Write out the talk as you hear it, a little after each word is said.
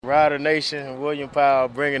Rider Nation, William Powell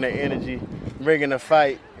bringing the energy, bringing the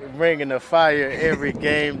fight, bringing the fire every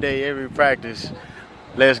game day, every practice.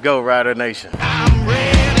 Let's go, Rider Nation. I'm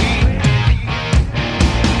ready.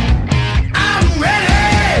 I'm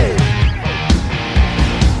ready.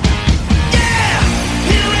 Yeah,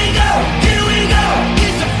 here we go, here we go.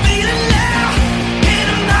 Get the feeling now. Get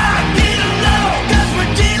 'em high, get 'em low, 'cause we're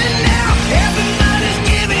dealing now. Everybody's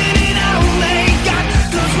giving it all they got,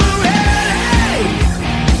 'cause we're ready.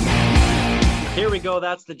 Here we go.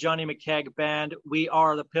 That's the Johnny McKeag Band. We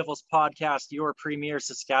are the Piffles Podcast, your premier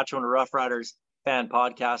Saskatchewan Roughriders fan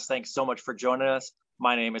podcast. Thanks so much for joining us.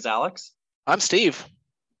 My name is Alex. I'm Steve.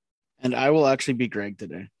 And I will actually be Greg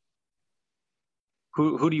today.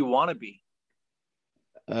 Who do you want to be?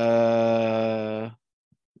 Batman.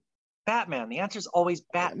 The answer is always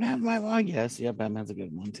Batman. I guess. Yeah, Batman's a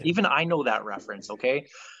good one too. Even I know that reference, okay?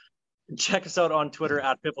 Check us out on Twitter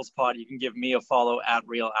at PifflesPod. You can give me a follow at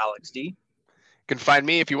RealAlexD. You can find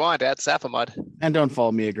me if you want at Safamud. And don't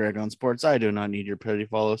follow me at Greg on Sports. I do not need your pity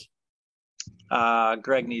follows.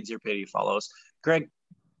 Greg needs your pity follows. Greg,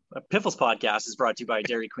 Piffles Podcast is brought to you by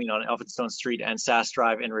Dairy Queen on Elphinstone Street and Sass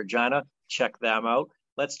Drive in Regina. Check them out.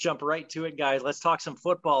 Let's jump right to it, guys. Let's talk some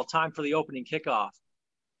football. Time for the opening kickoff.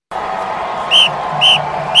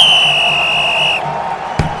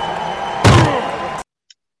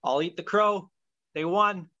 I'll eat the crow. They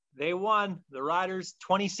won. The Riders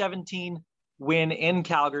 2017 win in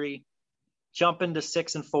Calgary, jumping to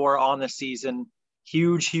 6-4 on the season.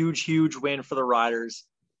 Huge win for the Riders.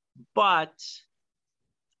 But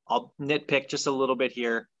I'll nitpick just a little bit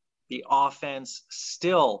here. The offense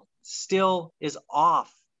still is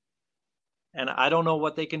off. And I don't know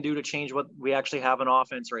what they can do to change what we actually have in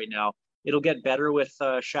offense right now. It'll get better with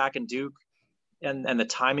Shaq and Duke and the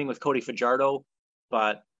timing with Cody Fajardo.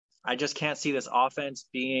 But I just can't see this offense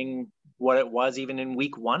being what it was even in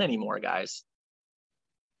week one anymore, guys.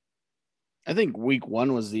 I think week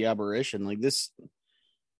one was the aberration. Like this,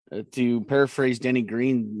 to paraphrase Denny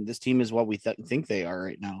Green, this team is what we think they are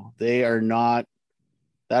right now. They are not.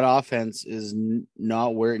 That offense is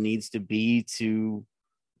not where it needs to be to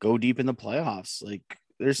go deep in the playoffs. Like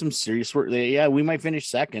there's some serious work. Yeah, we might finish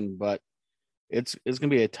second, but it's going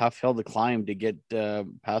to be a tough hill to climb to get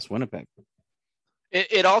past Winnipeg.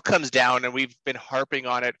 It all comes down, and we've been harping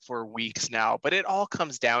on it for weeks now, but it all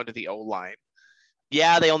comes down to the O-line.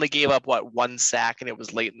 Yeah, they only gave up, one sack, and it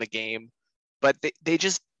was late in the game. But they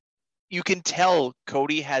just, you can tell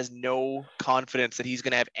Cody has no confidence that he's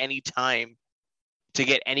going to have any time to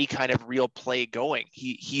get any kind of real play going.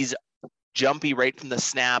 He's jumpy right from the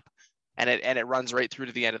snap, and it runs right through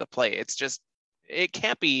to the end of the play. It's just, it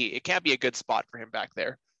can't be a good spot for him back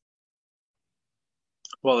there.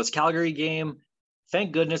 Well, this Calgary game,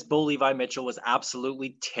 thank goodness Bo Levi Mitchell was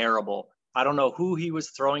absolutely terrible. I don't know who he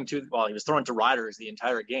was throwing to. Well, he was throwing to Riders the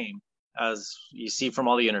entire game, as you see from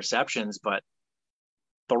all the interceptions. But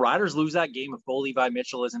the Riders lose that game if Bo Levi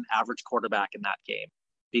Mitchell is an average quarterback in that game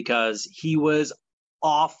because he was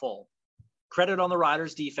awful. Credit on the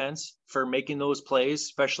Riders defense for making those plays,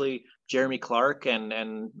 especially Jeremy Clark and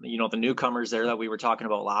the newcomers there that we were talking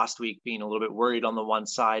about last week being a little bit worried on the one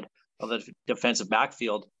side of the defensive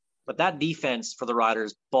backfield. But that defense for the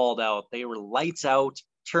Riders balled out. They were lights out,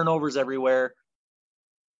 turnovers everywhere.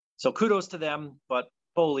 So kudos to them, but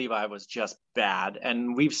Bo Levi was just bad.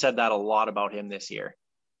 And we've said that a lot about him this year.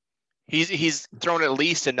 He's thrown at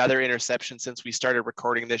least another interception since we started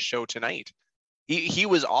recording this show tonight. He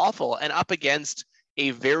was awful, and up against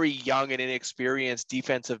a very young and inexperienced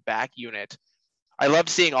defensive back unit. I loved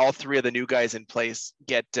seeing all three of the new guys in place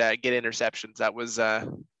get interceptions. That was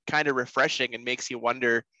kind of refreshing and makes you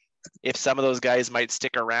wonder if some of those guys might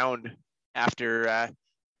stick around after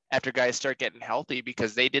guys start getting healthy,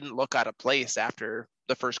 because they didn't look out of place after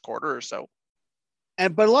the first quarter or so.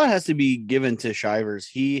 But a lot has to be given to Shivers.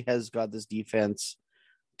 He has got this defense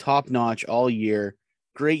top notch all year.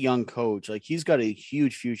 Great young coach. Like he's got a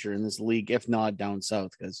huge future in this league, if not down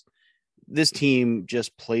south, because this team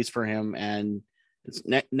just plays for him, and it's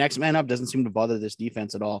next man up doesn't seem to bother this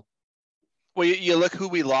defense at all. Well, you look who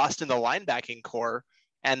we lost in the linebacking core,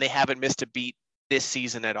 and they haven't missed a beat this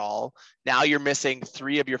season at all. Now you're missing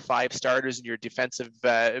 3 of your 5 starters in your defensive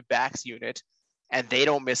backs unit, and they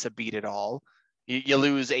don't miss a beat at all. You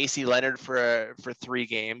lose AC Leonard for 3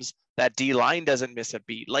 games. That D line doesn't miss a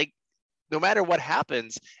beat. Like no matter what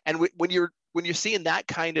happens, and when you're seeing that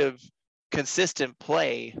kind of consistent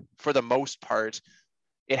play for the most part,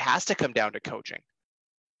 it has to come down to coaching.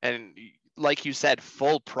 And like you said,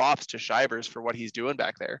 full props to Shivers for what he's doing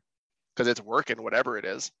back there, because it's working, whatever it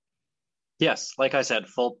is. Yes, like I said,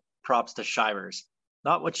 full props to Shivers.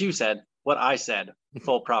 Not what you said, what I said.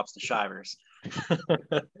 Full props to Shivers.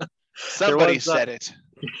 Somebody was, said it.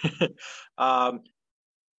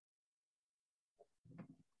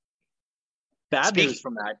 Bad news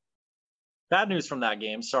from that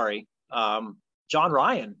game. Sorry. John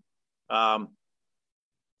Ryan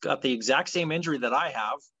got the exact same injury that I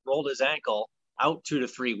have, rolled his ankle, out 2 to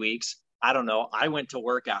 3 weeks. I don't know. I went to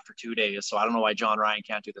work after 2 days, so I don't know why John Ryan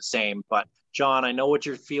can't do the same. But John, I know what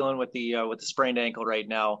you're feeling with the sprained ankle right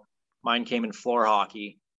now. Mine came in floor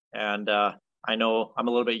hockey, and I know I'm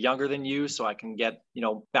a little bit younger than you, so I can get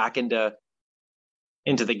back into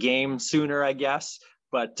the game sooner, I guess.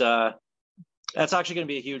 But that's actually going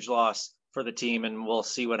to be a huge loss for the team, and we'll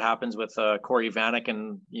see what happens with Corey Vanek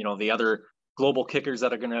and the other global kickers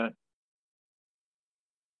that are going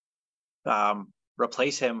to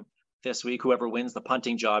replace him this week, whoever wins the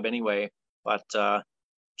punting job anyway. But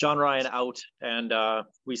John Ryan out, and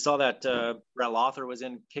we saw that Brett Lothar was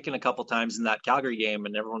in kicking a couple times in that Calgary game,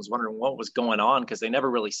 and everyone's wondering what was going on because they never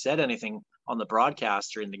really said anything on the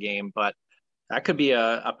broadcast during the game. But that could be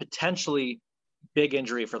a potentially big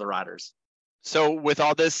injury for the Riders. So with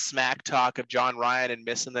all this smack talk of John Ryan and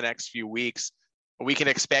missing the next few weeks, we can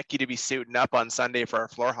expect you to be suiting up on Sunday for our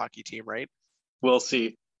floor hockey team, right? We'll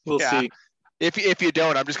see. We'll see. If you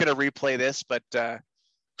don't, I'm just going to replay this, but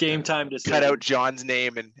game time decision. Cut out John's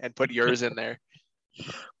name and put yours in there.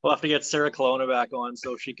 We'll have to get Sarah Colonna back on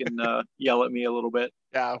so she can yell at me a little bit.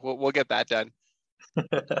 Yeah, we'll get that done.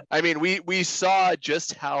 I mean, we saw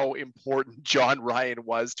just how important John Ryan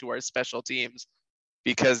was to our special teams,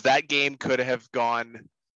 because that game could have gone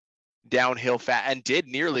downhill fast and did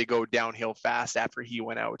nearly go downhill fast after he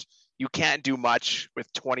went out. You can't do much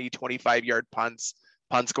with 20, 25-yard punts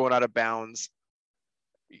going out of bounds.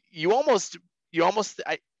 I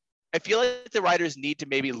feel like the Riders need to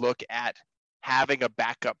maybe look at having a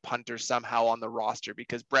backup punter somehow on the roster,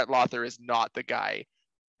 because Brett Lothar is not the guy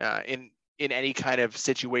in any kind of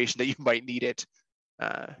situation that you might need it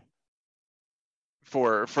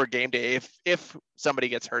for game day. If somebody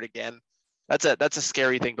gets hurt again, that's a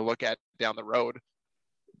scary thing to look at down the road.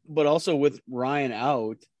 But also with Ryan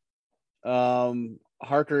out,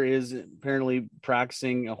 Harker is apparently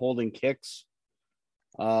practicing holding kicks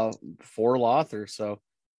for Lothar. So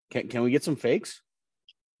can we get some fakes?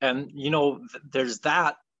 And there's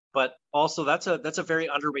that, but also that's a very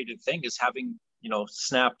underrated thing, is having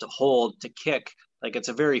snap to hold to kick. Like, it's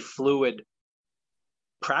a very fluid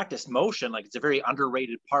practice motion. Like, it's a very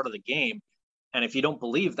underrated part of the game. And if you don't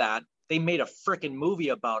believe that, they made a freaking movie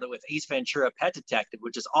about it with Ace Ventura: Pet Detective,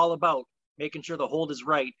 which is all about making sure the hold is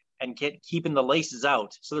right and keeping the laces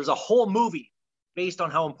out. So there's a whole movie based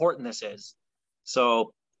on how important this is.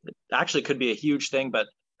 So it actually could be a huge thing, but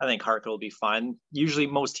I think Harker will be fine. Usually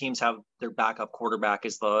most teams have their backup quarterback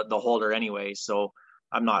as the holder anyway, so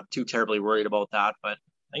I'm not too terribly worried about that. But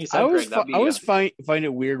like you said, I always find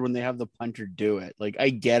it weird when they have the punter do it. Like, I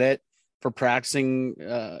get it for practicing,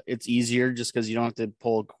 it's easier just because you don't have to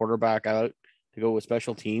pull a quarterback out to go with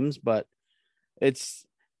special teams. But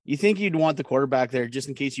you think you'd want the quarterback there just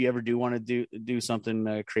in case you ever do want to do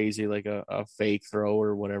something crazy like a fake throw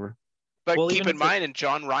or whatever. But keep in mind, and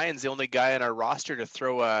John Ryan's the only guy on our roster to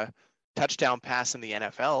throw a touchdown pass in the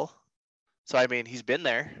NFL. So, I mean, he's been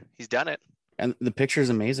there. He's done it. And the picture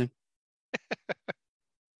is amazing.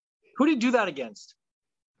 Who did he do that against?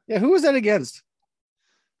 Yeah, who was that against?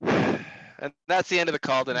 And that's the end of the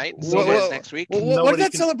call tonight. See you guys next week. What did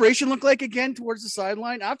that celebration look like again towards the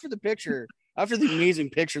sideline? After the amazing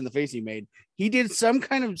picture in the face he made, he did some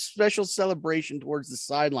kind of special celebration towards the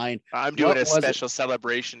sideline. I'm doing a special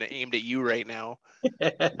celebration aimed at you right now.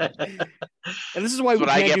 And this is why we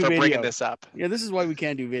can't do video. Bringing this up. Yeah, this is why we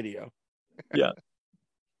can't do video. Yeah.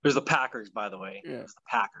 There's the Packers, by the way. Yeah. There's the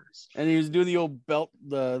Packers. And he was doing the old belt,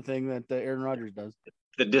 the thing that Aaron Rodgers does.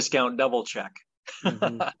 The discount double check.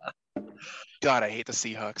 Mm-hmm. God, I hate the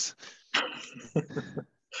Seahawks.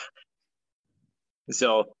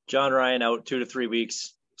 So John Ryan out 2 to 3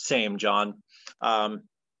 weeks. Same, John.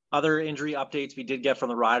 Other injury updates we did get from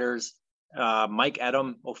the Riders. Mike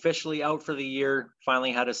Edom officially out for the year.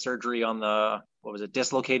 Finally had a surgery on the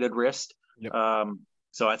dislocated wrist. Yep.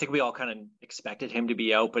 So I think we all kind of expected him to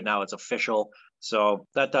be out, but now it's official. So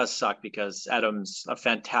that does suck, because Edom's a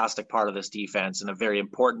fantastic part of this defense and a very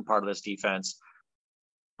important part of this defense.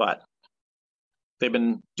 But they've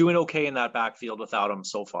been doing okay in that backfield without him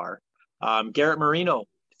so far. Garrett Marino,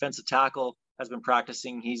 defensive tackle, has been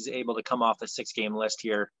practicing. He's able to come off the 6-game list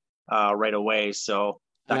here right away. So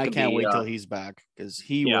I can't wait till he's back, because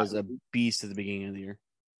he was a beast at the beginning of the year.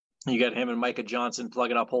 You get him and Micah Johnson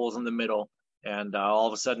plugging up holes in the middle. And all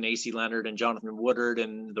of a sudden, AC Leonard and Jonathan Woodard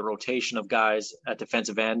and the rotation of guys at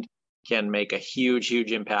defensive end can make a huge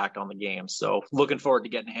impact on the game. So looking forward to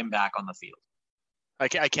getting him back on the field. I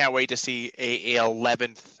can't wait to see a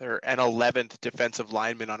 11th or an 11th defensive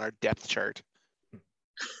lineman on our depth chart.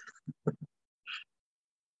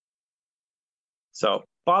 So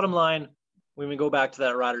bottom line, when we go back to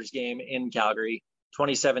that Riders game in Calgary,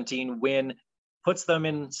 2017 win puts them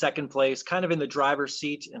in second place, kind of in the driver's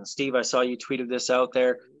seat. And Steve, I saw you tweeted this out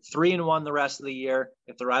there, 3-1 the rest of the year.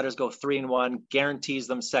 If the Riders go 3-1, guarantees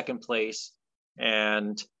them second place.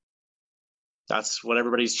 And that's what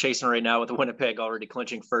everybody's chasing right now, with Winnipeg already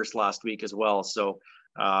clinching first last week as well. So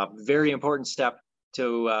very important step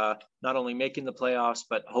to not only making the playoffs,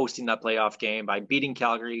 but hosting that playoff game by beating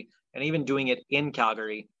Calgary, and even doing it in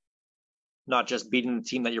Calgary, not just beating the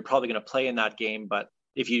team that you're probably going to play in that game, but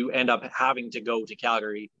if you end up having to go to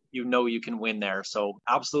Calgary, you know you can win there. So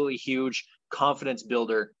absolutely huge confidence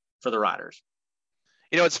builder for the Riders.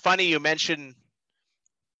 You know, it's funny you mentioned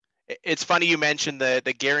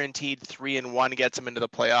the guaranteed 3-1 gets them into the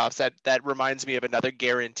playoffs. That reminds me of another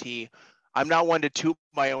guarantee. I'm not one to toot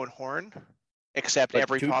my own horn, except But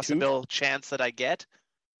every possible chance that I get.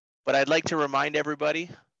 But I'd like to remind everybody,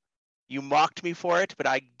 you mocked me for it, but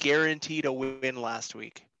I guaranteed a win last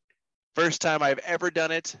week. First time I've ever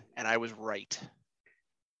done it, and I was right.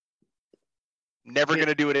 Never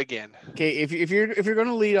gonna do it again. Okay, if you're going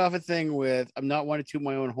to lead off a thing with "I'm not one to toot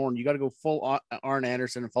my own horn," you got to go full Arn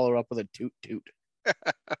Anderson and follow it up with a toot.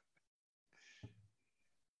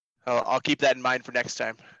 I'll keep that in mind for next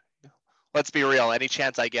time. Let's be real. Any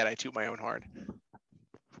chance I get, I toot my own horn.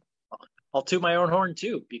 I'll toot my own horn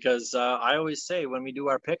too, because I always say when we do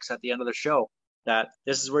our picks at the end of the show that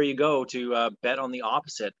this is where you go to bet on the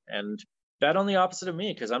opposite, and bet on the opposite of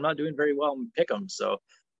me, because I'm not doing very well in pick 'em. So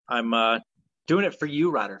I'm doing it for you,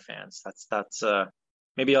 Rider fans. That's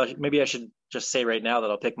maybe I should just say right now that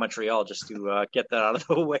I'll pick Montreal just to get that out of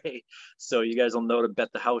the way, so you guys will know to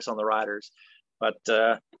bet the house on the Riders. But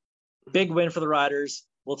big win for the Riders.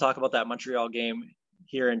 We'll talk about that Montreal game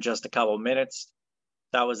here in just a couple of minutes.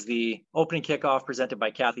 That was the opening kickoff presented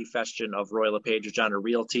by Kathy Festian of Royal LePage Regina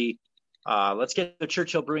Realty. Let's get the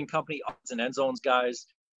Churchill Brewing Company odds and end zones, guys.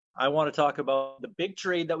 I want to talk about the big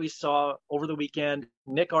trade that we saw over the weekend.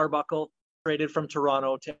 Nick Arbuckle traded from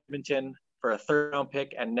Toronto to Edmonton for a third-round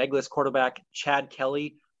pick and Negless quarterback Chad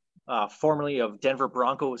Kelly, formerly of Denver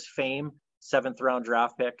Broncos fame, seventh-round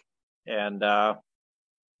draft pick. And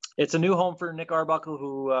it's a new home for Nick Arbuckle,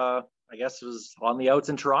 who I guess was on the outs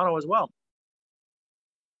in Toronto as well.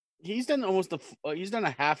 He's done he's done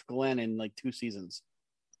a half Glenn in like 2 seasons.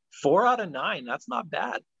 4 out of 9. That's not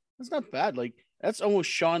bad. That's not bad. Like, that's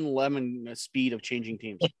almost Sean Lemon speed of changing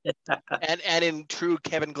teams. And in true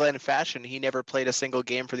Kevin Glenn fashion, he never played a single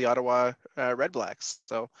game for the Ottawa Red Blacks.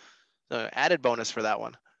 So added bonus for that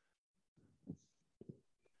one.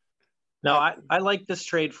 No, I like this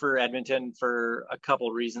trade for Edmonton for a couple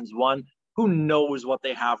of reasons. One, who knows what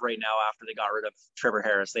they have right now after they got rid of Trevor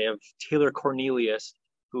Harris. They have Taylor Cornelius,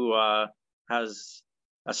 who has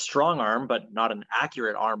a strong arm, but not an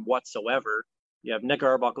accurate arm whatsoever. You have Nick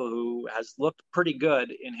Arbuckle, who has looked pretty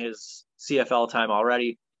good in his CFL time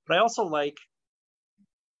already. But I also like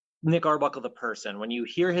Nick Arbuckle, the person. When you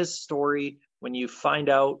hear his story, when you find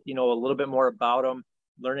out, a little bit more about him,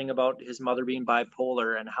 learning about his mother being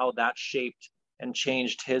bipolar and how that shaped and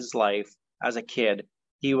changed his life as a kid.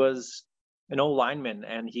 He was an old lineman,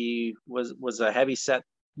 and he was a heavy set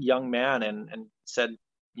young man, and said,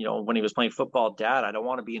 when he was playing football, Dad, I don't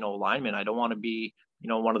want to be an old lineman. I don't want to be,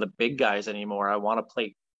 one of the big guys anymore. I want to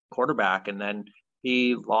play quarterback. And then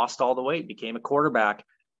he lost all the weight, became a quarterback,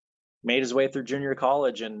 made his way through junior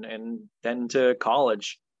college and then to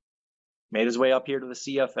college, made his way up here to the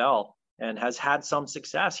CFL, and has had some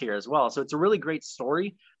success here as well. So it's a really great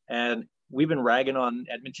story. And we've been ragging on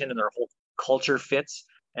Edmonton and their whole culture fits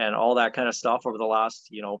and all that kind of stuff over the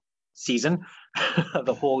last, season,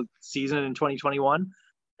 the whole season in 2021.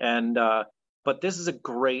 And, but this is a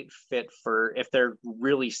great fit for if they're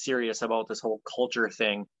really serious about this whole culture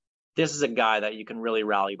thing. This is a guy that you can really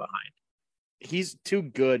rally behind. He's too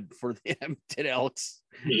good for the Edmonton Elks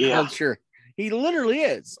culture. He literally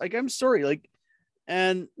is. Like, I'm sorry. Like,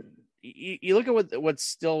 and you look at what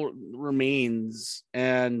still remains,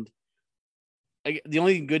 and the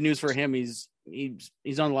only good news for him, he's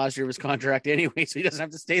on the last year of his contract anyway, so he doesn't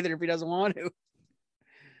have to stay there if he doesn't want to.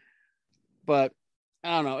 But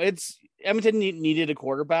I don't know. It's Edmonton needed a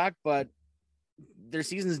quarterback, but their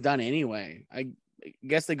season's done anyway. I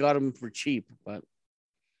guess they got him for cheap, but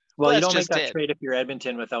well, you don't make that trade if you're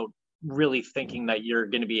Edmonton without really thinking that you're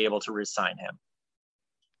going to be able to re-sign him.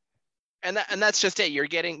 And that's just it. You're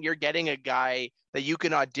getting a guy that you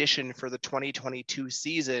can audition for the 2022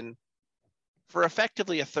 season for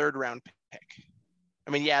effectively a third round pick.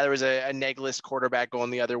 I mean, yeah, there was a negless quarterback going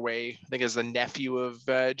the other way. I think it was the nephew of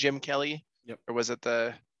Jim Kelly. Yep. Or was it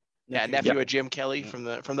the Nephew. nephew of Jim Kelly from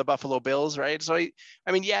the Buffalo Bills, right? So I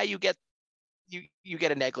mean, yeah, you get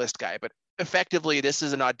a neglist guy, but effectively this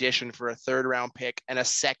is an audition for a third round pick and a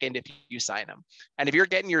second if you sign him. And if you're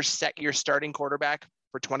getting your starting quarterback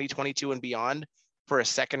for 2022 and beyond for a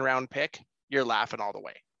second round pick, you're laughing all the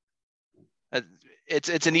way.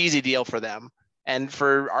 It's an easy deal for them. And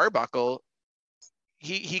for Arbuckle,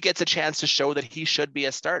 he gets a chance to show that he should be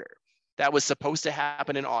a starter. That was supposed to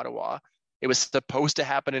happen in Ottawa. It was supposed to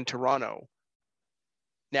happen in Toronto.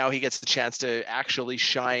 Now he gets the chance to actually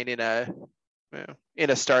shine in a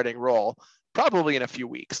starting role, probably in a few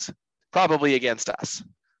weeks, probably against us.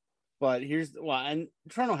 But and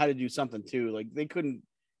Toronto had to do something too. Like they couldn't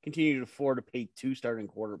continue to afford to pay 2 starting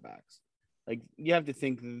quarterbacks. Like you have to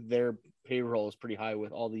think their payroll is pretty high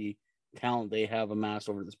with all the talent they have amassed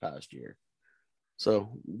over this past year. So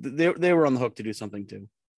they were on the hook to do something too.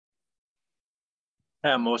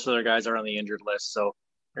 Yeah, most of their guys are on the injured list, so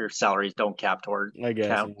their salaries don't count towards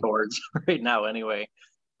right now anyway.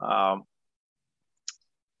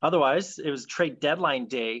 Otherwise, it was trade deadline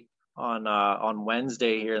day on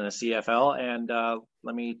Wednesday here in the CFL, and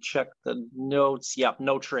let me check the notes. Yep,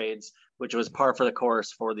 no trades, which was par for the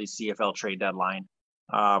course for the CFL trade deadline.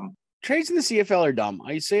 Trades in the CFL are dumb.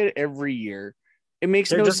 I say it every year. It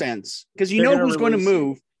makes no sense because you they're know who's going to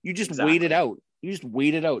move. You just Exactly. wait it out. You just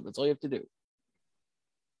wait it out. That's all you have to do.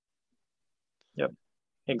 Yep,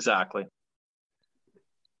 exactly.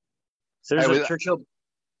 So there's Churchill.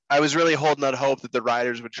 I was really holding out hope that the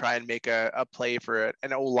Riders would try and make a play for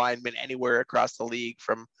an O lineman anywhere across the league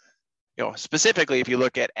from, specifically if you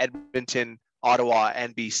look at Edmonton, Ottawa,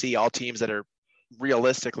 and BC, all teams that are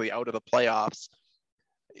realistically out of the playoffs.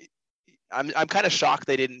 I'm kind of shocked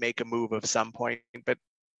they didn't make a move of some point, but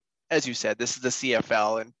as you said, this is the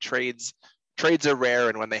CFL and trades are rare,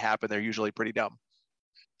 and when they happen, they're usually pretty dumb.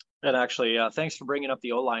 And actually, thanks for bringing up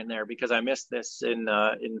the O-line there, because I missed this in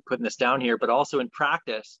putting this down here, but also in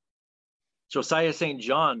practice, Josiah St.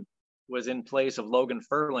 John was in place of Logan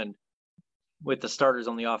Furland with the starters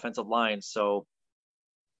on the offensive line. So,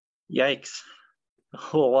 yikes.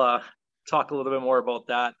 We'll talk a little bit more about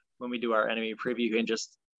that when we do our enemy preview in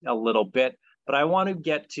just a little bit. But I want to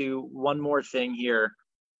get to one more thing here.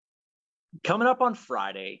 Coming up on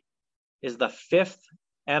Friday is the 5th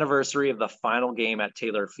anniversary of the final game at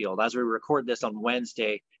Taylor Field. As we record this on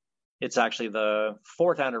Wednesday, it's actually the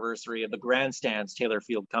 4th anniversary of the grandstands Taylor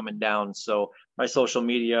Field coming down. So my social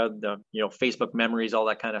media, the Facebook memories, all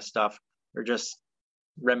that kind of stuff, are just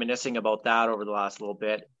reminiscing about that over the last little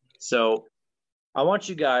bit. So I want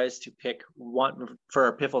you guys to pick one for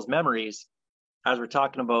our Piffles memories as we're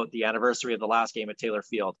talking about the anniversary of the last game at Taylor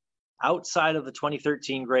Field. Outside of the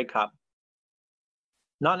 2013 Grey Cup,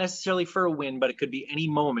 not necessarily for a win, but it could be any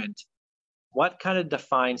moment. What kind of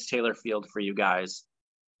defines Taylor Field for you guys?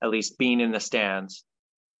 At least being in the stands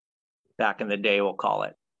back in the day, we'll call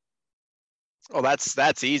it. Oh,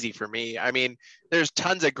 that's easy for me. I mean, there's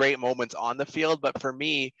tons of great moments on the field, but for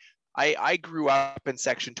me, I grew up in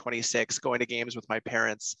Section 26, going to games with my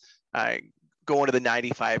parents, going to the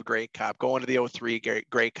 95 Grey Cup, going to the 03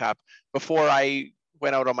 Grey Cup before I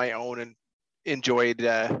went out on my own and enjoyed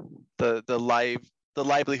the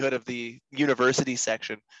livelihood of the university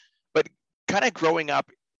section. But kind of growing up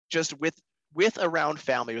just with around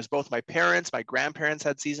family, it was both my parents, my grandparents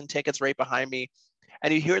had season tickets right behind me,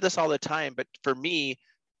 and you hear this all the time. But for me,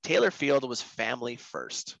 Taylor Field was family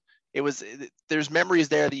first. There's memories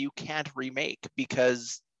there that you can't remake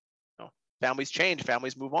because families change,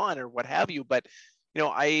 families move on, or what have you. But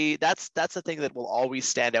that's the thing that will always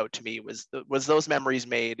stand out to me was those memories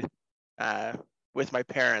made with my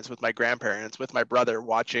parents, with my grandparents, with my brother,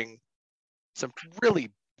 watching some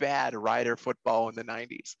really bad Rider football in the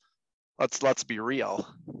 90s. Let's be real.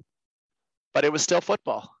 But it was still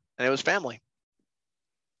football, and it was family.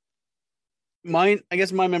 I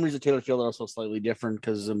guess my memories of Taylor Field are also slightly different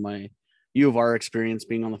because of my U of R experience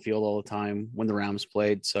being on the field all the time when the Rams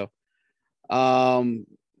played. So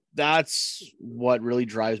that's what really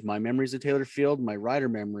drives my memories of Taylor Field. My Rider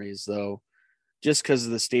memories, though, just because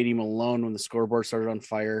of the stadium alone, when the scoreboard started on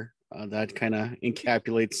fire, that kind of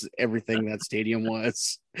encapsulates everything that stadium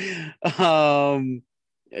was.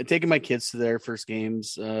 Taking my kids to their first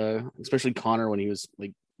games, especially Connor when he was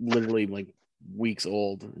literally weeks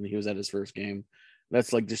old and he was at his first game.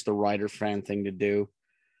 That's just the Rider fan thing to do.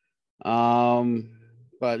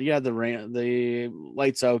 But yeah, the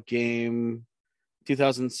lights out game,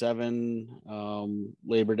 2007,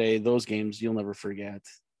 Labor Day, those games you'll never forget.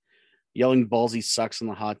 yelling ballsy sucks in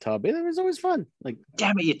the hot tub. It was always fun. Like,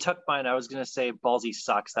 Damn it, you took mine. I was gonna say ballsy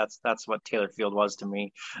sucks. That's what Taylor Field was to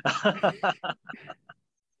me.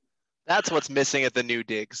 That's what's missing at the new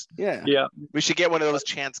digs. yeah. Yeah. We should get one of those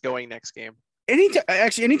chants going next game.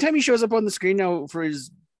 Anytime he shows up on the screen now for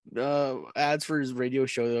his ads for his radio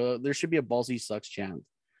show, there should be a ballsy sucks chant.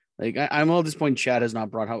 Like, I'm all at this point, Chad has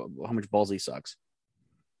not brought how much ballsy sucks.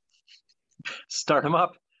 Start him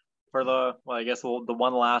up for the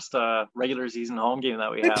one last regular season home game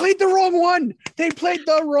that we They have. played the wrong one. They played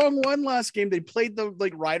the wrong one last game. They played the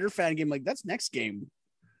Rider fan game. Like, that's next game.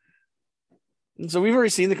 And so we've already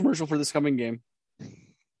seen the commercial for this coming game.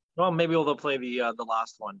 Well, maybe they'll play the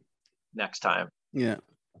last one next time. Yeah.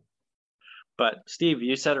 But Steve,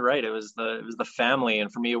 you said it right. It was the family,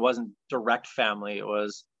 and for me, it wasn't direct family. It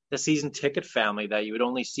was the season ticket family that you would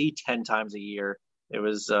only see 10 times a year. It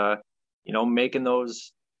was making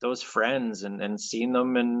those friends and seeing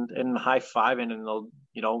them and high-fiving and all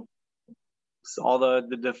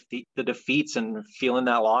the defeats and feeling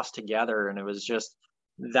that loss together. And it was just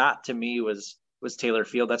that, to me, was Taylor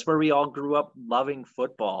Field. That's where we all grew up loving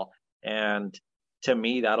football, and to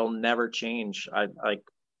me, that'll never change.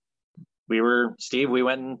 We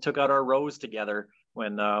went and took out our rows together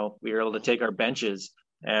when we were able to take our benches,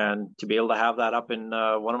 and to be able to have that up in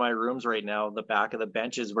one of my rooms right now, the back of the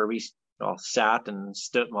benches where we sat and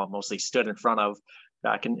stood, well, mostly stood in front of,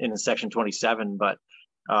 back in section 27. But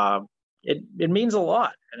it means a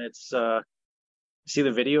lot. And it's see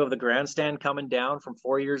the video of the grandstand coming down from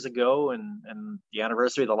 4 years ago, and the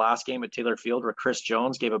anniversary of the last game at Taylor Field, where Chris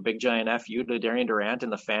Jones gave a big giant FU to Darian Durant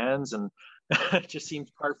and the fans. And it just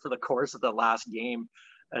seems part for the course of the last game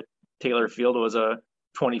at Taylor Field was a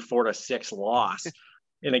 24-6 loss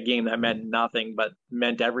in a game that meant nothing but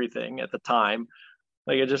meant everything at the time.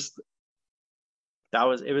 Like,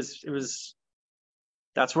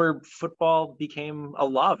 that's where football became a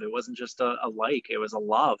love. It wasn't just a like, it was a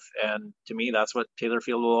love. And to me, that's what Taylor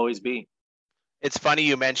Field will always be. It's funny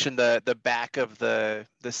you mentioned the back of the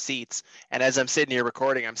seats, and as I'm sitting here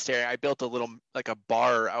recording, I'm staring. I built a little, like, a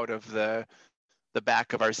bar out of the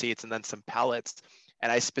back of our seats and then some pallets.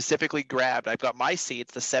 And I specifically grabbed, I've got my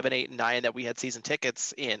seats, the 7, 8, and 9 that we had season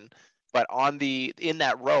tickets in, but in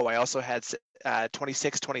that row, I also had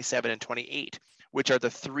 26, 27, and 28, which are the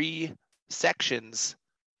three sections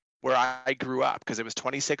where I grew up, because it was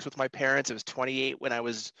 26 with my parents, it was 28 when I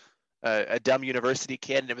was a dumb university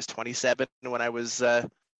kid, and it was 27 when I was a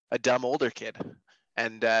dumb older kid.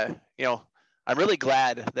 And I'm really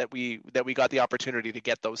glad that we got the opportunity to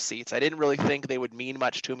get those seats. I didn't really think they would mean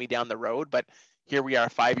much to me down the road, but here we are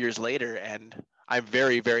 5 years later, and I'm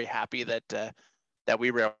very, very happy that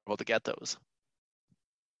we were able to get those.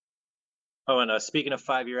 Oh, and speaking of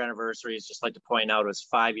 5-year anniversaries, just like to point out, it was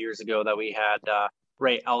 5 years ago that we had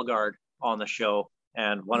Ray Elgard on the show,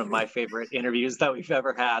 and one of my favorite interviews that we've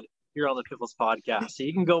ever had here on the Piffles podcast. So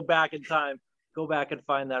you can go back in time, go back and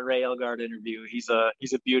find that Ray Elgard interview. He's a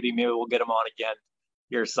beauty. Maybe we'll get him on again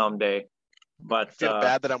here someday. But I feel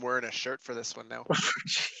bad that I'm wearing a shirt for this one now.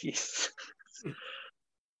 Jeez.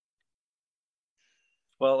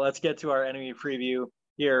 Well, let's get to our enemy preview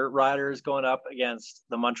here. Riders going up against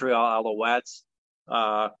the Montreal Alouettes.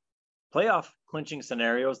 Playoff clinching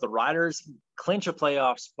scenarios. The Riders clinch a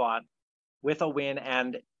playoff spot with a win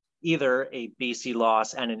and either a BC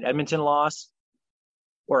loss and an Edmonton loss,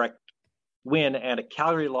 or a win and a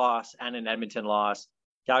Calgary loss and an Edmonton loss.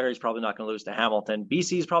 Calgary's probably not going to lose to Hamilton.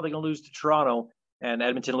 BC is probably going to lose to Toronto, and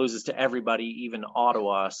Edmonton loses to everybody, even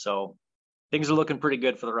Ottawa. So things are looking pretty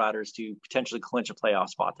good for the Riders to potentially clinch a playoff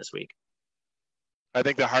spot this week. I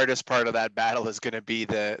think the hardest part of that battle is going to be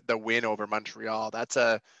the win over Montreal. That's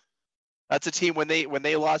a team, when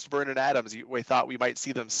they lost Vernon Adams, we thought we might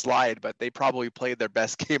see them slide, but they probably played their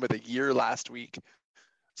best game of the year last week.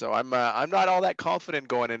 So I'm not all that confident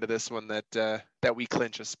going into this one that we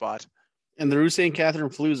clinch a spot. And the Roux St. Catherine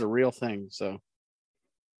flu is a real thing. So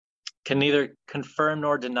can neither confirm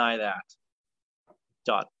nor deny that. ...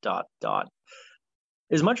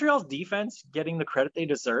 Is Montreal's defense getting the credit they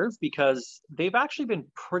deserve? Because they've actually been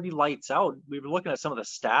pretty lights out. We were looking at some of the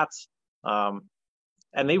stats,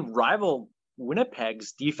 and they rival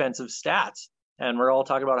Winnipeg's defensive stats. And we're all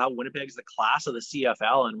talking about how Winnipeg's the class of the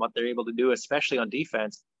CFL and what they're able to do, especially on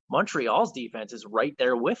defense. Montreal's defense is right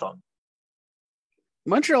there with them.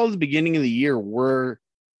 Montreal at the beginning of the year were,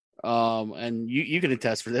 and you can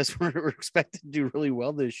attest for this, we're expected to do really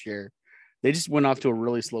well this year. They just went off to a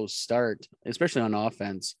really slow start, especially on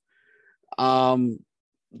offense.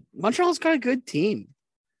 Montreal's got a good team.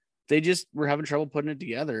 They just were having trouble putting it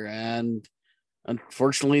together. And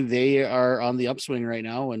unfortunately, they are on the upswing right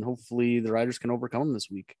now, and hopefully the Riders can overcome them this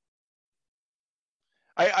week.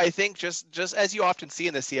 I think just as you often see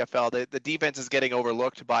in the CFL, the defense is getting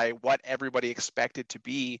overlooked by what everybody expected to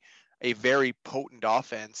be a very potent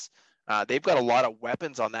offense. They've got a lot of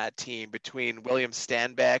weapons on that team between William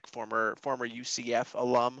Stanback, former UCF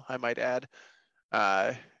alum, I might add,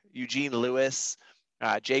 Eugene Lewis,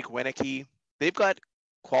 Jake Winicki. They've got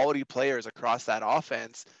quality players across that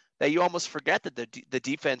offense that you almost forget that the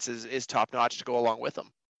defense is top notch to go along with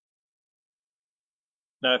them.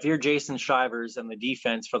 Now, if you're Jason Shivers and the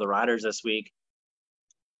defense for the Riders this week,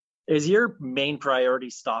 is your main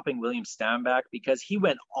priority stopping William Stanback? Because he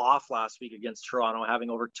went off last week against Toronto,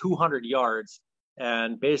 having over 200 yards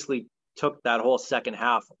and basically took that whole second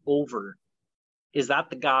half over. Is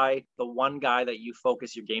that the one guy that you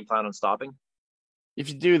focus your game plan on stopping? If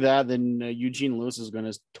you do that, then Eugene Lewis is going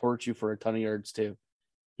to torch you for a ton of yards too.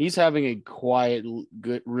 He's having a quiet,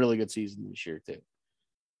 good, really good season this year too.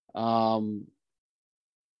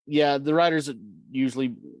 Yeah, the Riders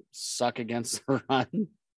usually suck against the run,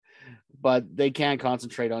 but they can't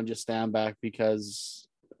concentrate on just stand back because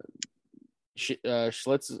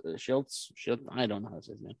Schiltz, I don't know how to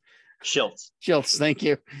say his name. Schiltz, thank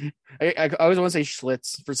you. I always want to say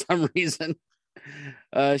Schlitz for some reason.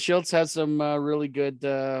 Schiltz has some really good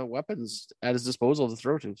weapons at his disposal to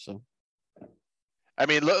throw to. So, I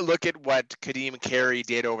mean, look at what Kadeem Carey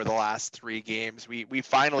did over the last 3 games. We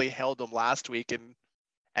finally held him last week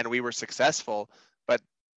and we were successful. But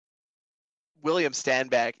William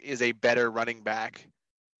Stanback is a better running back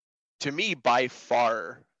to me by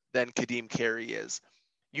far than Kadeem Carey is.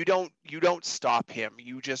 You don't stop him.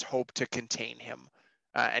 You just hope to contain him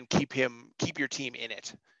and keep your team in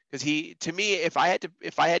it. Because to me, if I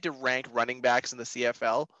had to rank running backs in the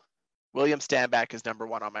CFL, William Stanback is number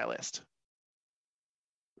 1 on my list.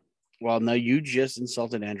 Well, no, you just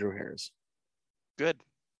insulted Andrew Harris. Good.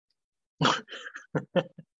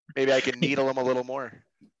 Maybe I can needle him a little more.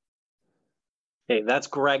 Hey, that's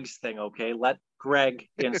Greg's thing, okay? Let Greg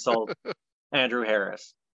insult Andrew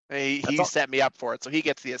Harris. He set me up for it, so he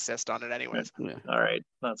gets the assist on it anyways. Yeah. All right,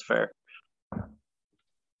 that's fair.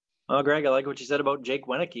 Well, Greg, I like what you said about Jake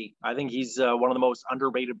Winicki. I think he's one of the most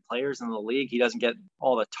underrated players in the league. He doesn't get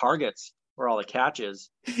all the targets or all the catches.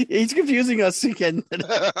 He's confusing us again.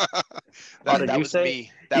 that was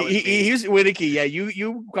me. That was me. He's Winicki. Yeah,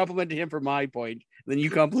 you complimented him for my point. Then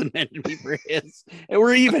you complimented me for his. And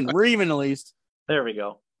we're even. We're even at least. There we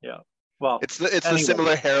go. Yeah. Well, it's the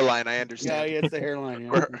similar hairline. I understand. Yeah, it's the hairline.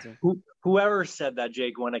 Yeah. Whoever said that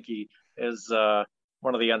Jake Winicki is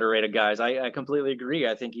one of the underrated guys, I completely agree.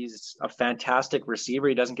 I think he's a fantastic receiver.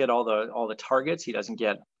 He doesn't get all the targets. He doesn't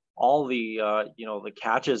get all the the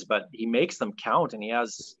catches, but he makes them count, and he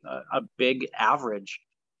has a big average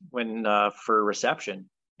when for reception.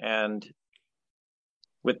 And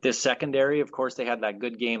with this secondary, of course, they had that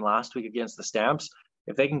good game last week against the Stamps.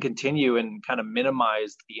 If they can continue and kind of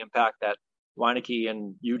minimize the impact that Winicki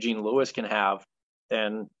and Eugene Lewis can have,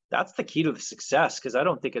 then that's the key to the success. Because I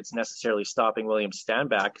don't think it's necessarily stopping William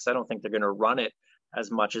Stanback, because I don't think they're going to run it as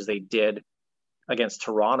much as they did against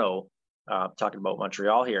Toronto, talking about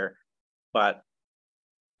Montreal here. But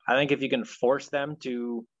I think if you can force them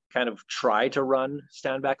to kind of try to run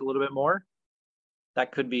Stanback a little bit more,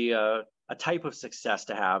 that could be a type of success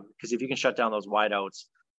to have. Because if you can shut down those wideouts,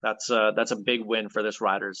 that's a big win for this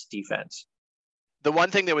Riders defense. The one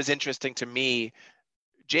thing that was interesting to me,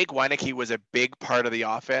 Jake Winicki was a big part of the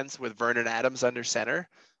offense with Vernon Adams under center.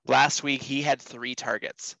 Last week, he had 3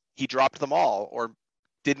 targets. He dropped them all or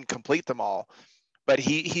didn't complete them all. But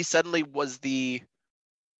he suddenly was the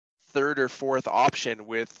 3rd or 4th option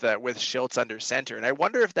with Schiltz under center. And I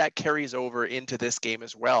wonder if that carries over into this game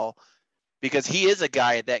as well, because he is a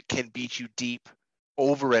guy that can beat you deep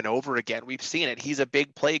over and over again. We've seen it. He's a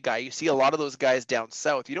big play guy. You see a lot of those guys down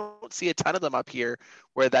south. You don't see a ton of them up here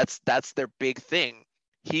where that's their big thing.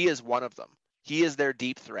 He is one of them. He is their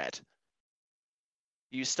deep threat.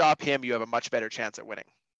 You stop him, you have a much better chance at winning.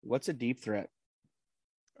 What's a deep threat?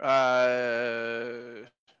 I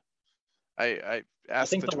asked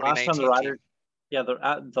think the last time 2019 the Riders,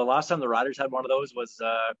 team. the last time the Riders had one of those was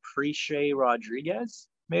Preche Rodriguez,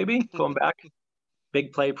 maybe going back.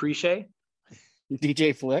 Big play Preche.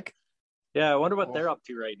 DJ Flick. Yeah, I wonder what they're up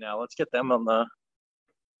to right now. Let's get them on the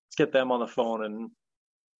phone and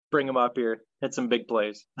bring them up here. Hit some big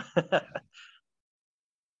plays.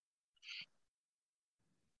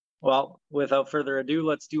 Well, without further ado,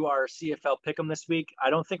 let's do our CFL pick'em this week.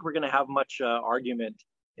 I don't think we're going to have much argument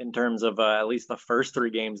in terms of at least the first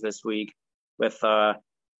 3 games this week. With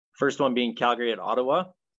first one being Calgary at Ottawa,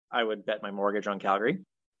 I would bet my mortgage on Calgary.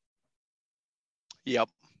 Yep.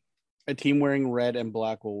 A team wearing red and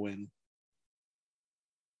black will win.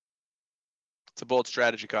 It's a bold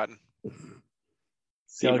strategy, Cotton.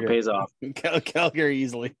 See if it Calgary. pays off. Calgary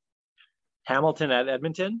easily. Hamilton at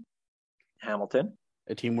Edmonton. Hamilton.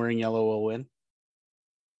 A team wearing yellow will win.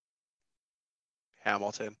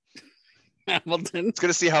 Hamilton. Hamilton. It's going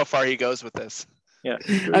to see how far he goes with this. Yeah.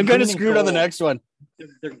 I'm kind Green of and screwed on the gold. next one.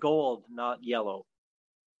 They're gold, not yellow.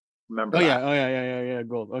 Remember Oh that. yeah.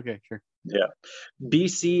 Gold. Okay, sure. Yeah.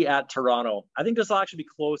 BC at Toronto. I think this will actually be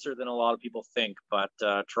closer than a lot of people think, but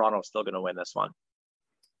Toronto's still going to win this one.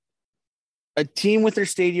 A team with their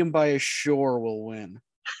stadium by a shore will win.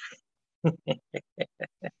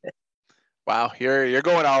 Wow, you're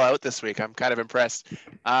going all out this week. I'm kind of impressed.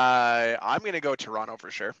 I'm going to go Toronto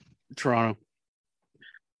for sure. Toronto.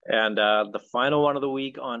 And the final one of the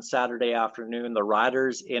week on Saturday afternoon, the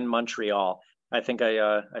Riders in Montreal. I think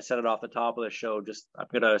I said it off the top of the show. Just I'm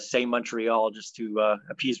going to say Montreal just to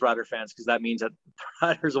appease Rider fans because that means that the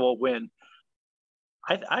Riders will win.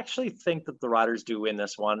 I actually think that the Riders do win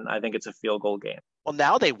this one. I think it's a field goal game. Well,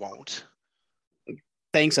 now they won't.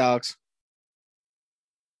 Thanks, Alex.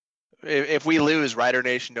 If we lose, Rider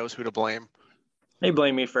Nation knows who to blame. They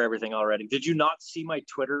blame me for everything already. Did you not see my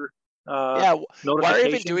Twitter? Yeah, why are you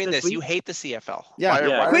even doing this? Week? You hate the CFL. Yeah,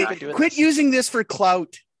 Yeah. Why are you even doing Quit this? using this for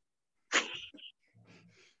clout.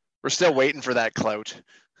 We're still waiting for that clout.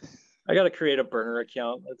 I got to create a burner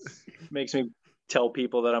account. That makes me tell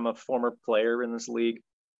people that I'm a former player in this league.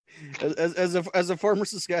 As a former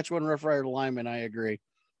Saskatchewan Rough Rider lineman, I agree.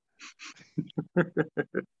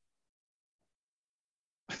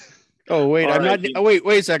 Oh wait, All I'm right, not. dude. Oh, wait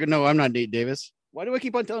a second. No, I'm not Nate Davis. Why do I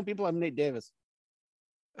keep on telling people I'm Nate Davis?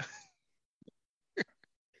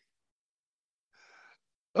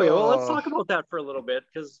 Okay, well, let's Oh. talk about that for a little bit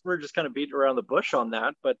because we're just kind of beating around the bush on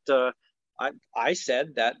that. But I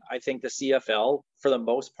said that I think the CFL, for the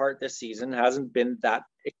most part this season, hasn't been that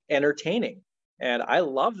entertaining. And I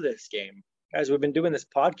love this game. Guys, we've been doing this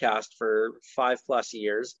podcast for 5+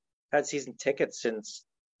 years, had season tickets since,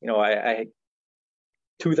 I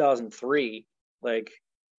 2003. Like,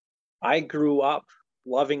 I grew up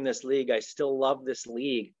loving this league. I still love this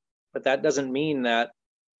league. But that doesn't mean that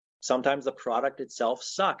sometimes the product itself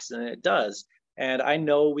sucks, and it does. And I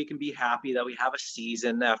know we can be happy that we have a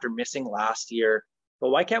season after missing last year, but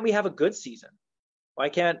why can't we have a good season? Why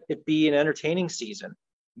can't it be an entertaining season?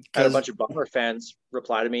 I had a bunch of Bummer fans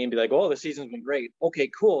reply to me and be like, "Oh, the season's been great." Okay,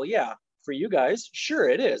 cool. Yeah, for you guys, sure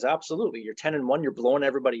it is. Absolutely. You're 10-1, you're blowing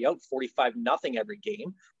everybody out 45-0 every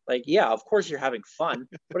game. Like, yeah, of course you're having fun,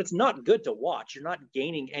 but it's not good to watch. You're not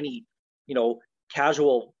gaining any,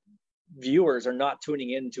 casual viewers are not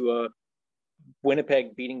tuning into a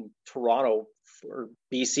Winnipeg beating Toronto or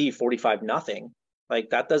BC 45-0. Like,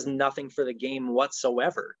 that does nothing for the game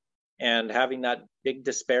whatsoever. And having that big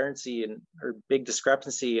disparity or big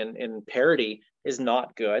discrepancy in parity is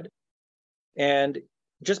not good. And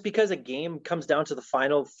just because a game comes down to the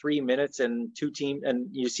final 3 minutes and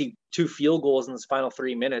you see 2 field goals in the final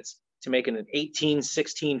 3 minutes to make an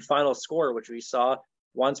 18-16 final score, which we saw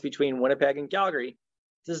once between Winnipeg and Calgary,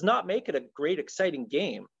 does not make it a great, exciting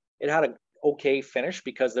game. It had an okay finish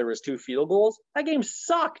because there was 2 field goals. That game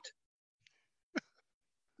sucked.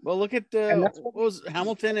 Well, look at And that's what was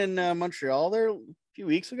Hamilton and Montreal there a few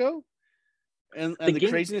weeks ago, and The the game-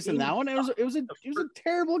 craziness in game that one. It was a The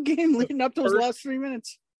terrible game leading up to those first- last 3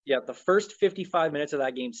 minutes. Yeah, the first 55 minutes of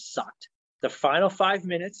that game sucked. The final 5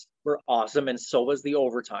 minutes were awesome, and so was the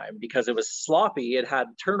overtime because it was sloppy. It had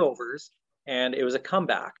turnovers, and it was a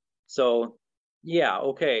comeback. So, yeah,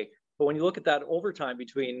 okay. But when you look at that overtime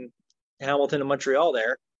between Hamilton and Montreal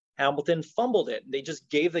there, Hamilton fumbled it. They just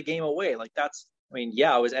gave the game away. Like,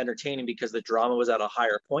 yeah, it was entertaining because the drama was at a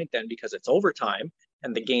higher point then because it's overtime,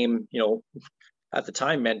 and the game, at the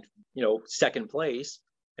time meant, second place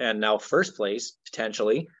and now first place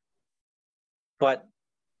potentially. But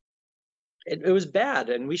it was bad,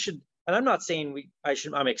 and we should. And I'm not saying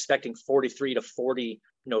I'm expecting 43-40,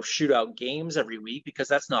 shootout games every week because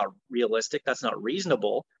that's not realistic. That's not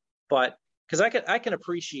reasonable. But because I can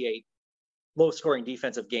appreciate low-scoring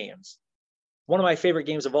defensive games. One of my favorite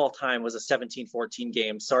games of all time was a 17-14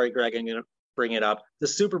 game. Sorry, Greg, I'm going to bring it up. The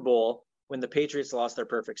Super Bowl when the Patriots lost their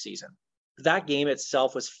perfect season. That game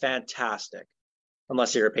itself was fantastic,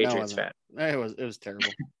 unless you're a Patriots fan. It was terrible.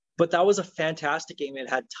 But that was a fantastic game. It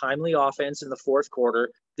had timely offense in the fourth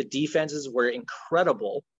quarter. The defenses were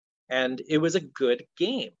incredible, and it was a good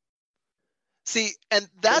game. See, and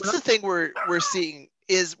that's the thing we're seeing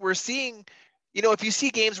is we're seeing, if you see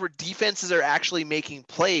games where defenses are actually making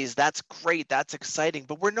plays, that's great, that's exciting.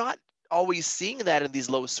 But we're not always seeing that in these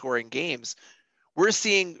low-scoring games. We're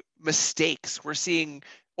seeing mistakes, we're seeing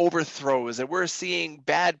overthrows, and we're seeing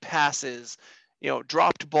bad passes,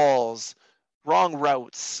 dropped balls. wrong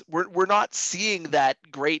routes. We're not seeing that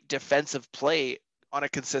great defensive play on a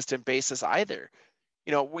consistent basis either.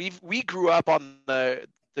 You know, we grew up on the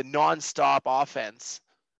nonstop offense,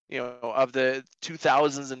 you know, of the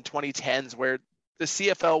 2000s and 2010s, where the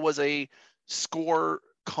CFL was a score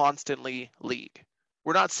constantly league.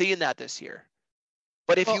 We're not seeing that this year.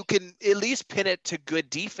 But if you can at least pin it to good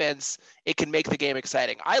defense, it can make the game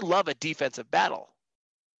exciting. I love a defensive battle.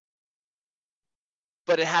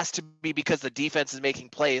 But it has to be because the defense is making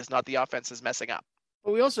plays, not the offense is messing up.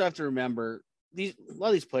 But we also have to remember a lot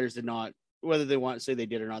of these players did not, whether they want to say they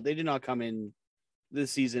did or not, they did not come in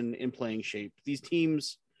this season in playing shape. These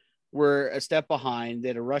teams were a step behind. They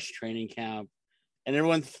had a rush training camp, and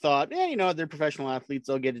everyone thought, yeah, you know, they're professional athletes.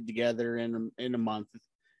 They'll get it together in a month.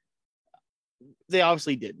 They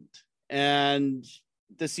obviously didn't. And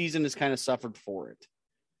the season has kind of suffered for it.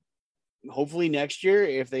 Hopefully next year,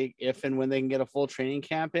 if and when they can get a full training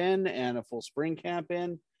camp in and a full spring camp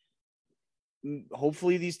in,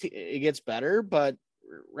 hopefully it gets better. But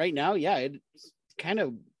right now, yeah, it's kind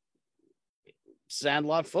of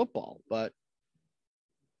sandlot football, but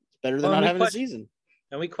it's better than not having a season.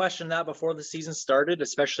 And we questioned that before the season started,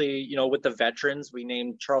 especially, you know, with the veterans. We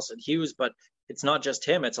named Charleston Hughes, but it's not just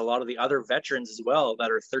him. It's a lot of the other veterans as well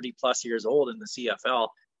that are 30 plus years old in the CFL.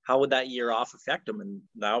 How would that year off affect them? And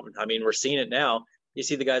now, I mean, we're seeing it now. You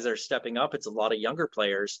see the guys that are stepping up. It's a lot of younger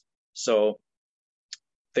players. So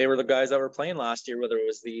they were the guys that were playing last year, whether it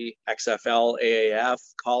was the XFL, AAF,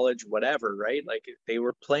 college, whatever, right? Like they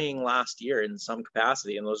were playing last year in some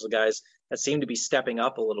capacity. And those are the guys that seem to be stepping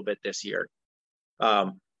up a little bit this year.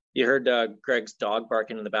 You heard Greg's dog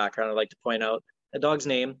barking in the background. I'd like to point out the dog's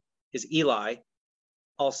name is Eli,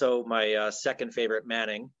 also my second favorite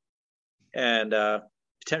Manning, and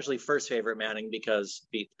potentially first favorite Manning because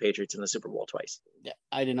beat the Patriots in the Super Bowl twice. Yeah,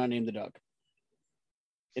 I did not name the dog.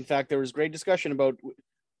 In fact, there was great discussion about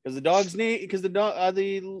because the dog's name because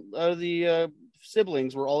the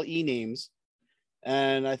siblings were all E names,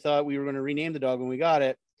 and I thought we were going to rename the dog when we got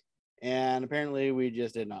it, and apparently we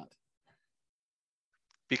just did not.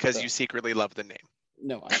 Because you secretly love the name.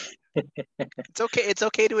 No, it's okay. It's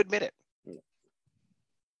okay to admit it.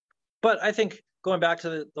 But I think going back to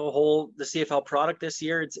the CFL product this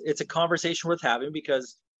year, it's a conversation worth having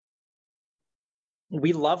because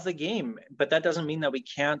we love the game, but that doesn't mean that we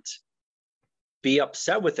can't be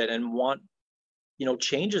upset with it and want, you know,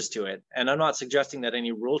 changes to it. And I'm not suggesting that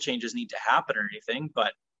any rule changes need to happen or anything,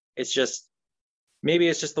 but it's just maybe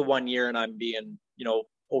it's just the 1 year and I'm being, you know,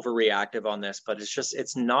 overreactive on this, but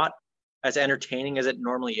it's not as entertaining as it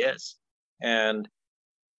normally is. And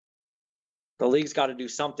the league's got to do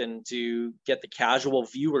something to get the casual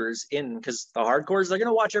viewers in, because the hardcores, they're going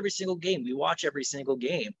to watch every single game. We watch every single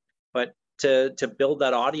game, but to build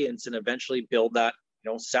that audience and eventually build that,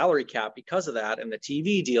 you know, salary cap because of that and the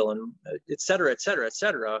TV deal and et cetera,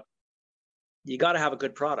 you got to have a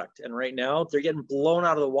good product. And right now they're getting blown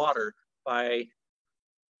out of the water by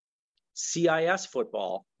CIS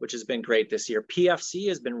football, which has been great this year. PFC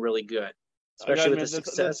has been really good, especially with the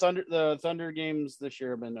success. The Thunder games this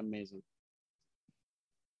year have been amazing.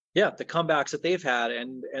 Yeah, the comebacks that they've had,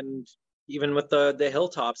 and even with the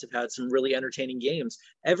Hilltops have had some really entertaining games.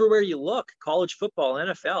 Everywhere you look, college football,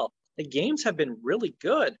 NFL, the games have been really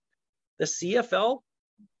good. The CFL,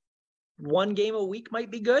 one game a week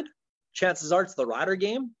might be good. Chances are it's the Rider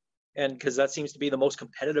game, and because that seems to be the most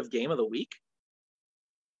competitive game of the week.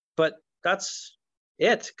 But that's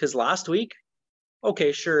it, because last week,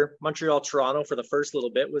 okay, sure, Montreal-Toronto for the first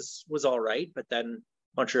little bit was all right, but then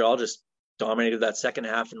Montreal just dominated that second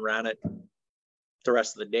half and ran it the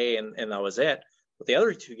rest of the day, and that was it. But the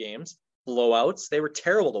other two games, blowouts, they were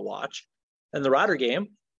terrible to watch. And the Rider game,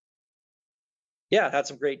 yeah, it had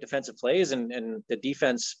some great defensive plays, and the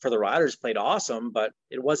defense for the Riders played awesome, but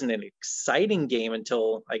it wasn't an exciting game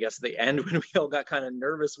until, I guess, the end when we all got kind of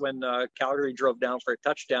nervous when Calgary drove down for a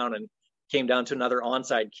touchdown and came down to another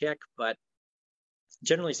onside kick. But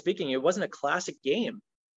generally speaking, it wasn't a classic game,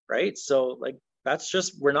 right? So, like, that's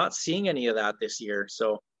just, we're not seeing any of that this year.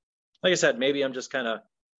 So, like I said, maybe I'm just kind of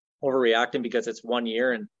overreacting because it's 1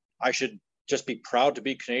 year and I should just be proud to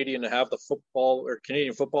be Canadian to have the football or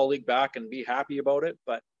Canadian Football League back and be happy about it.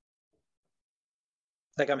 But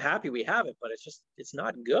like, I'm happy we have it, but it's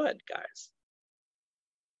not good, guys.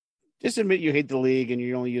 Just admit you hate the league and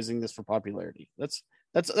you're only using this for popularity. That's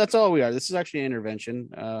all we are. This is actually an intervention.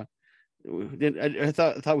 I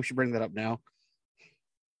thought we should bring that up now.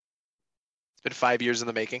 It's been 5 years in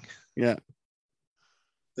the making. Yeah.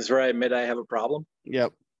 This is where I admit I have a problem.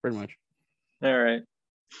 Yep, pretty much. All right.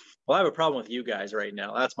 Well, I have a problem with you guys right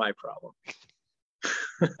now. That's my problem.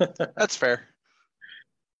 That's fair.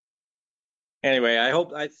 Anyway,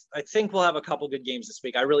 I think we'll have a couple good games this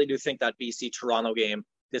week. I really do think that BC Toronto game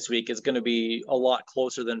this week is going to be a lot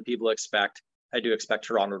closer than people expect. I do expect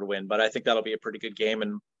Toronto to win, but I think that'll be a pretty good game.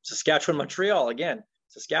 And Saskatchewan Montreal, again,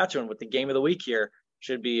 Saskatchewan with the game of the week here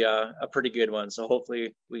should be a pretty good one. So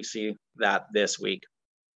hopefully we see that this week.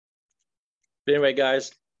 But anyway,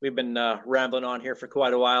 guys, we've been rambling on here for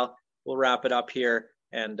quite a while. We'll wrap it up here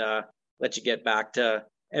and let you get back to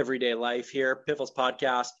everyday life here. Piffles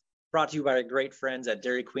Podcast, brought to you by our great friends at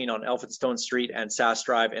Dairy Queen on Elphinstone Street and Sass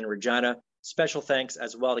Drive in Regina. Special thanks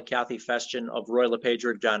as well to Kathy Festian of Roy LePage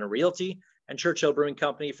Regina Realty and Churchill Brewing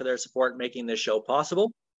Company for their support making this show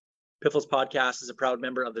possible. Piffles Podcast is a proud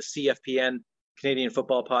member of the CFPN, Canadian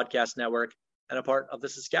Football Podcast Network, and a part of the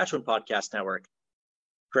Saskatchewan Podcast Network.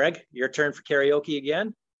 Greg, your turn for karaoke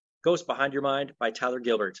again. Ghost Behind Your Mind by Tyler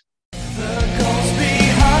Gilbert. The ghost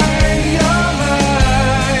behind your